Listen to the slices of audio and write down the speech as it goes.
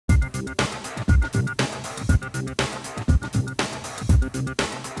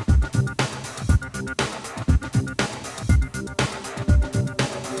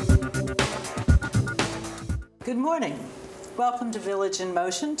morning. Welcome to Village in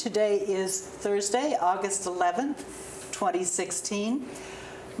Motion. Today is Thursday, August 11th, 2016.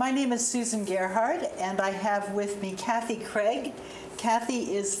 My name is Susan Gerhard, and I have with me Kathy Craig.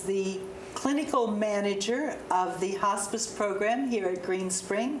 Kathy is the clinical manager of the hospice program here at Green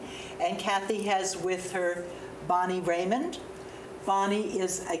Spring, and Kathy has with her Bonnie Raymond. Bonnie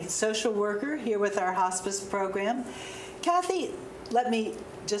is a social worker here with our hospice program. Kathy, let me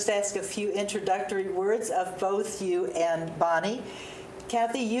just ask a few introductory words of both you and Bonnie.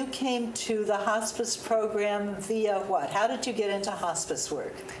 Kathy, you came to the hospice program via what? How did you get into hospice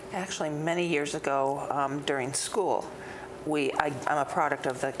work? Actually, many years ago during school. I'm a product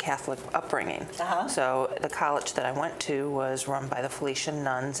of the Catholic upbringing. So the college that I went to was run by the Felician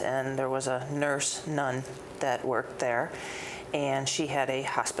nuns, and there was a nurse nun that worked there, and she had a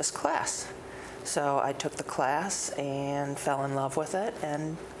hospice class. So I took the class and fell in love with it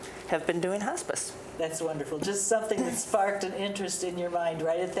and have been doing hospice. That's wonderful. Just something that sparked an interest in your mind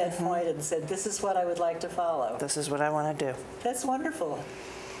right at that point and said, this is what I would like to follow. This is what I want to do. That's wonderful.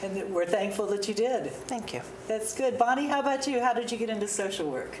 And we're thankful that you did. Thank you. That's good. Bonnie, how about you? How did you get into social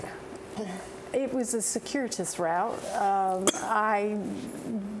work? It was a circuitous route. I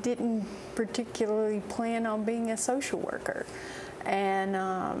didn't particularly plan on being a social worker, and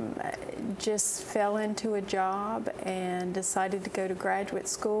just fell into a job and decided to go to graduate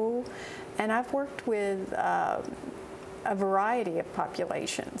school. And I've worked with a variety of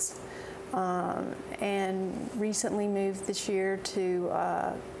populations, and recently moved this year to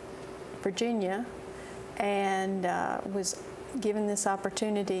Virginia, and was given this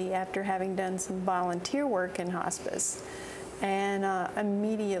opportunity after having done some volunteer work in hospice, and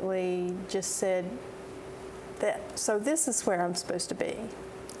immediately just said, so this is where I'm supposed to be.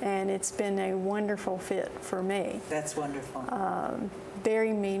 And it's been a wonderful fit for me. That's wonderful.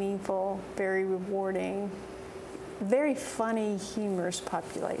 Very meaningful, very rewarding, very funny, humorous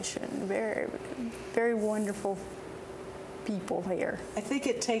population. Very, very wonderful people here. I think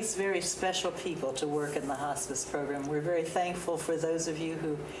it takes very special people to work in the hospice program. We're very thankful for those of you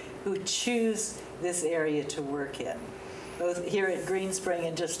who choose this area to work in, both here at Green Spring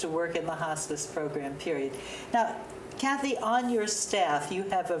and just to work in the hospice program, period. Now, Kathy, on your staff, you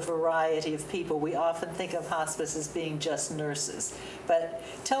have a variety of people. We often think of hospice as being just nurses, but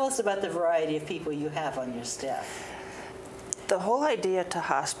tell us about the variety of people you have on your staff. The whole idea to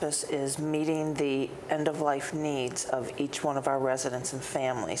hospice is meeting the end-of-life needs of each one of our residents and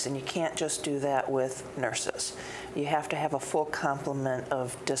families, and you can't just do that with nurses. You have to have a full complement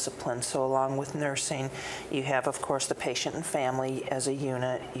of disciplines. So along with nursing, you have, of course, the patient and family as a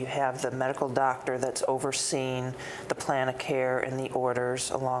unit. You have the medical doctor that's overseeing the plan of care and the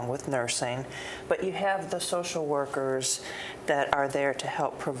orders along with nursing. But you have the social workers that are there to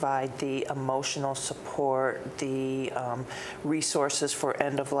help provide the emotional support, the resources for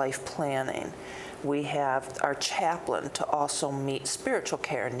end-of-life planning. We have our chaplain to also meet spiritual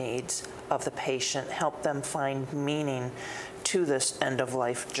care needs of the patient, help them find meaning to this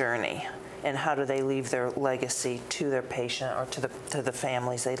end-of-life journey, and how do they leave their legacy to their patient or to the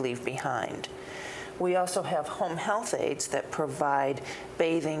families they leave behind. We also have home health aides that provide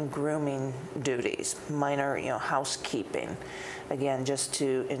bathing, grooming duties, minor, housekeeping, again, just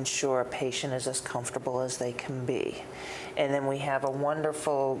to ensure a patient is as comfortable as they can be. And then we have a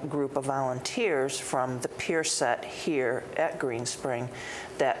wonderful group of volunteers from the peer set here at Green Spring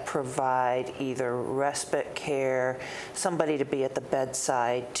that provide either respite care, somebody to be at the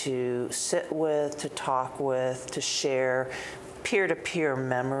bedside to sit with, to talk with, to share peer-to-peer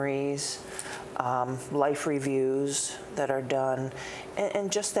memories, life reviews that are done,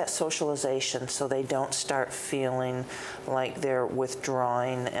 and just that socialization so they don't start feeling like they're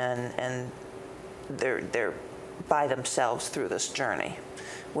withdrawing and they're by themselves through this journey.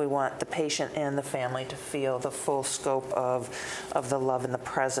 We want the patient and the family to feel the full scope of the love and the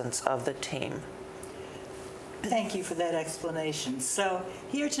presence of the team. Thank you for that explanation. So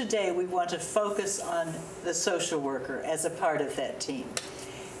here today we want to focus on the social worker as a part of that team.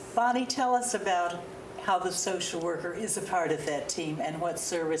 Bonnie, tell us about how the social worker is a part of that team and what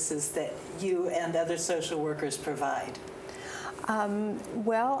services that you and other social workers provide.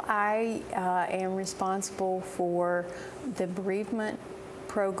 Well, I am responsible for the bereavement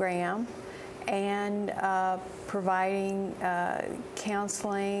program and providing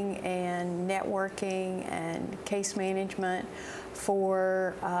counseling and networking and case management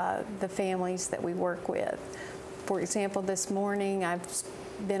for the families that we work with. For example, this morning I've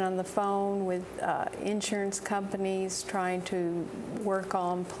been on the phone with insurance companies trying to work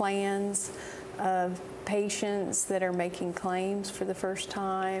on plans of patients that are making claims for the first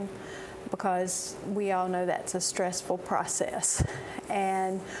time. because we all know that's a stressful process.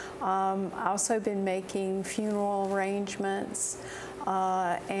 And I've also been making funeral arrangements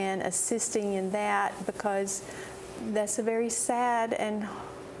and assisting in that, because that's a very sad and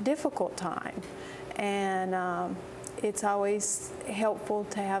difficult time. And it's always helpful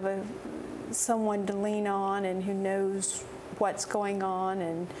to have someone to lean on and who knows what's going on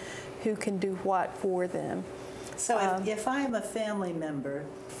and who can do what for them. So if I'm a family member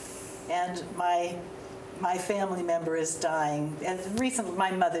and my family member is dying, and recently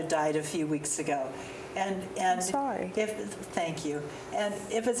my mother died a few weeks ago, and I'm sorry. Thank you. And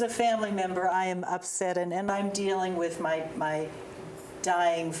if as a family member I am upset and I'm dealing with my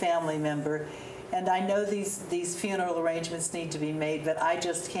dying family member, and I know these funeral arrangements need to be made, but I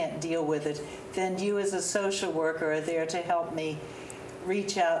just can't deal with it, then you as a social worker are there to help me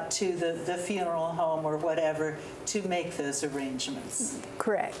reach out to the funeral home or whatever to make those arrangements.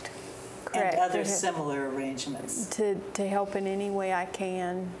 Correct. And other similar arrangements. To help in any way I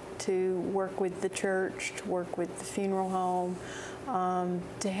can, to work with the church, to work with the funeral home,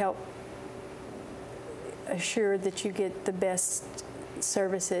 to help assure that you get the best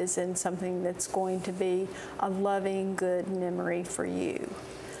services and something that's going to be a loving, good memory for you.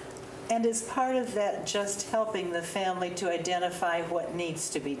 And is part of that just helping the family to identify what needs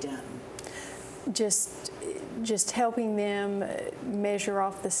to be done? Just helping them measure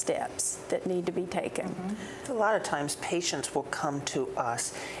off the steps that need to be taken. A lot of times patients will come to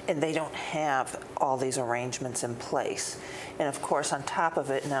us and they don't have all these arrangements in place. And of course, on top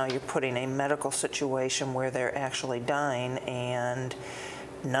of it, now you're putting a medical situation where they're actually dying and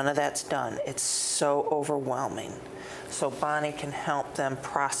none of that's done. It's so overwhelming. So Bonnie can help them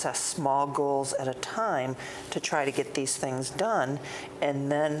process small goals at a time to try to get these things done, and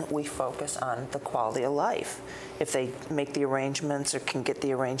then we focus on the quality of life. If they make the arrangements or can get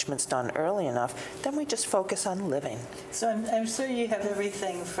the arrangements done early enough, then we just focus on living. So I'm sure you have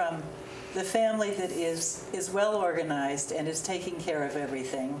everything from the family that is well organized and is taking care of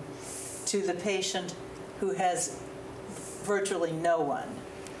everything, to the patient who has virtually no one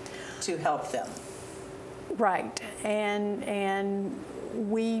to help them. Right, and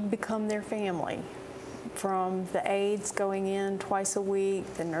we become their family. From the aides going in twice a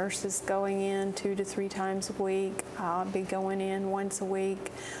week, the nurses going in 2 to 3 times a week, I'll be going in once a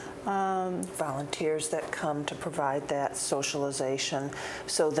week. Volunteers that come to provide that socialization.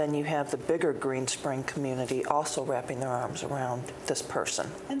 So then you have the bigger Green Spring community also wrapping their arms around this person.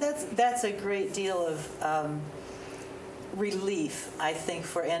 And that's a great deal of relief, I think,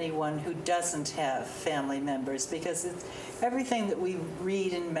 for anyone who doesn't have family members, because it's everything that we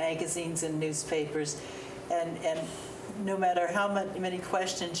read in magazines and newspapers, and no matter how many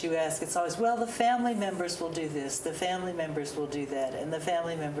questions you ask, it's always, well, the family members will do this, the family members will do that, and the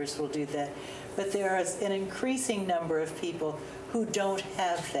family members will do that. But there is an increasing number of people who don't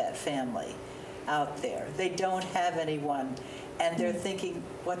have that family out there. They don't have anyone. And they're thinking,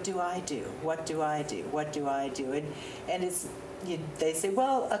 what do I do? What do I do? What do I do? And they say,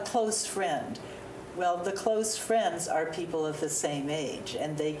 well, a close friend. Well, the close friends are people of the same age,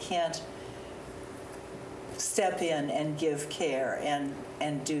 and they can't step in and give care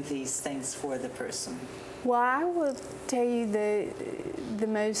and do these things for the person. Well, I will tell you the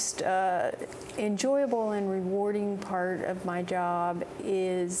most enjoyable and rewarding part of my job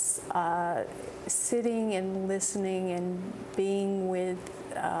is sitting and listening and being with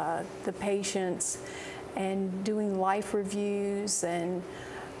the patients and doing life reviews and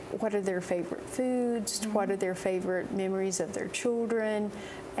what are their favorite foods, what are their favorite memories of their children,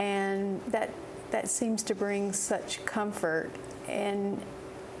 and that seems to bring such comfort and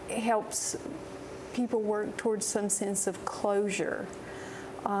helps people work towards some sense of closure.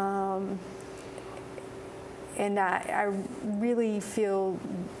 And I really feel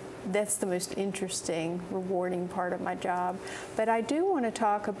that's the most interesting, rewarding part of my job. But I do want to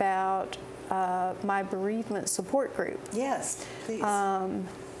talk about my bereavement support group. Yes, please.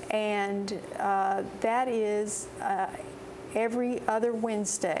 And that is every other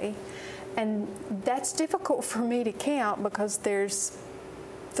Wednesday. And that's difficult for me to count because there's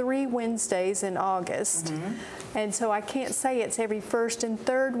 3 Wednesdays in August. And so I can't say it's every first and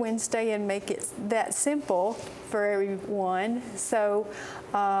third Wednesday and make it that simple for everyone. So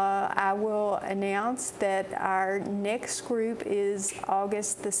I will announce that our next group is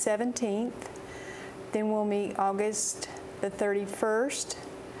August the 17th. Then we'll meet August the 31st,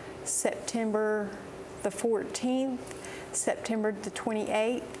 September the 14th, September the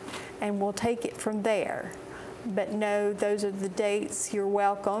 28th, and we'll take it from there. But no, those are the dates. You're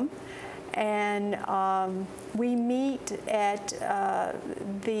welcome. And we meet at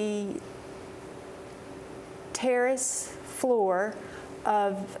the terrace floor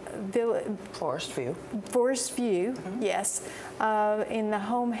of Forest View. Forest View, yes, in the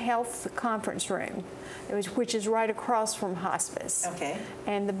home health conference room, which is right across from Hospice. Okay.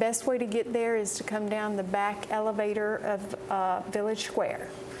 And the best way to get there is to come down the back elevator of Village Square.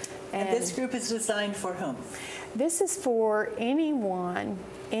 And this group is designed for whom? This is for anyone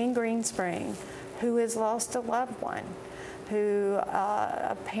in Green Spring who has lost a loved one,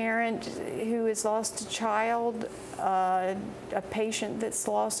 a parent who has lost a child, a patient that's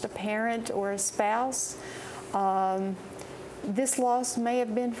lost a parent or a spouse. This loss may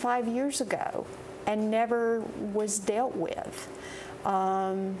have been 5 years ago and never was dealt with.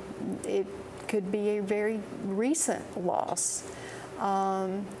 It could be a very recent loss.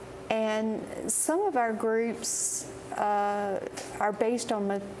 And some of our groups are based on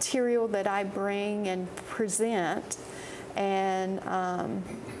material that I bring and present, and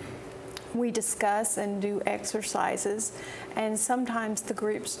we discuss and do exercises, and sometimes the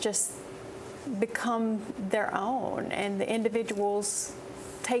groups just become their own, and the individuals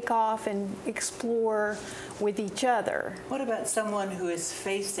take off and explore with each other. What about someone who is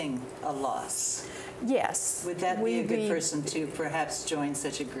facing a loss? Yes. Would that be a good person to perhaps join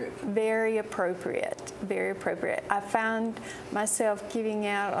such a group? Very appropriate, very appropriate. I found myself giving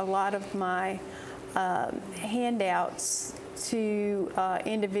out a lot of my handouts to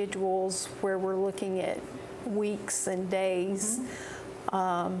individuals where we're looking at weeks and days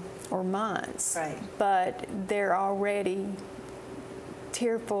or months. Right. But they're already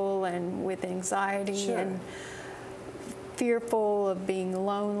tearful and with anxiety Sure. and fearful of being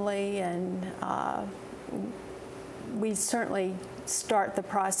lonely, and we certainly start the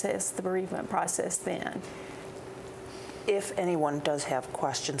process, the bereavement process then. If anyone does have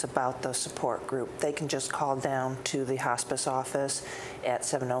questions about the support group, they can just call down to the hospice office at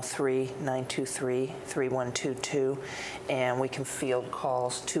 703-923-3122, and we can field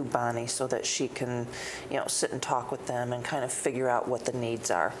calls to Bonnie so that she can, sit and talk with them and kind of figure out what the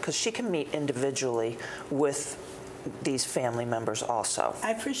needs are, because she can meet individually with these family members also.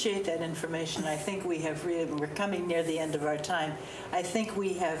 I appreciate that information. I think we have we're coming near the end of our time. I think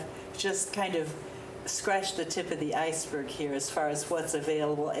we have just kind of scratched the tip of the iceberg here as far as what's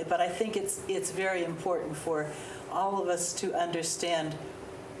available, but I think it's very important for all of us to understand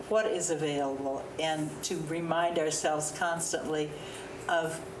what is available and to remind ourselves constantly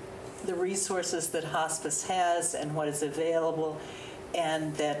of the resources that hospice has and what is available,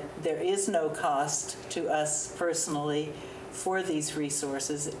 and that there is no cost to us personally for these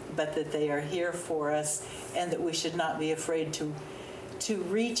resources, but that they are here for us, and that we should not be afraid to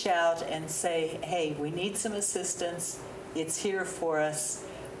reach out and say, hey, we need some assistance, it's here for us,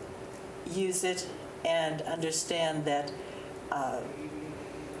 use it, and understand that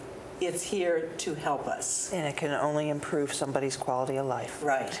it's here to help us. And it can only improve somebody's quality of life.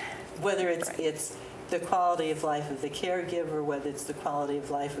 Right. Whether it's the quality of life of the caregiver, whether it's the quality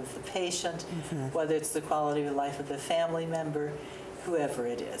of life of the patient, whether it's the quality of life of the family member, whoever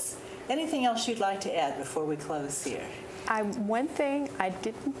it is. Anything else you'd like to add before we close here? One thing I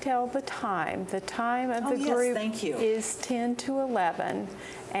didn't tell the time. The time of the group is 10 to 11,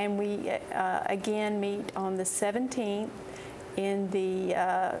 and we again meet on the 17th in the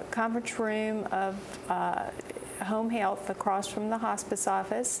conference room of home health across from the hospice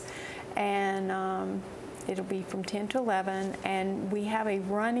office, and it'll be from 10 to 11, and we have a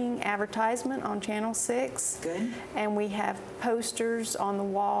running advertisement on Channel 6. Good. And we have posters on the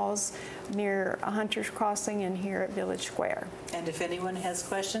walls near Hunter's Crossing and here at Village Square. And if anyone has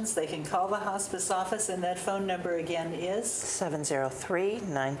questions, they can call the hospice office, and that phone number again is?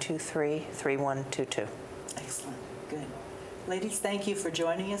 703-923-3122. Excellent. Good. Ladies, thank you for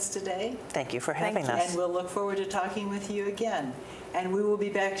joining us today. Thank you for having us. And we'll look forward to talking with you again. And we will be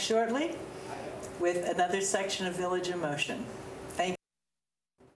back shortly with another section of Village in Motion.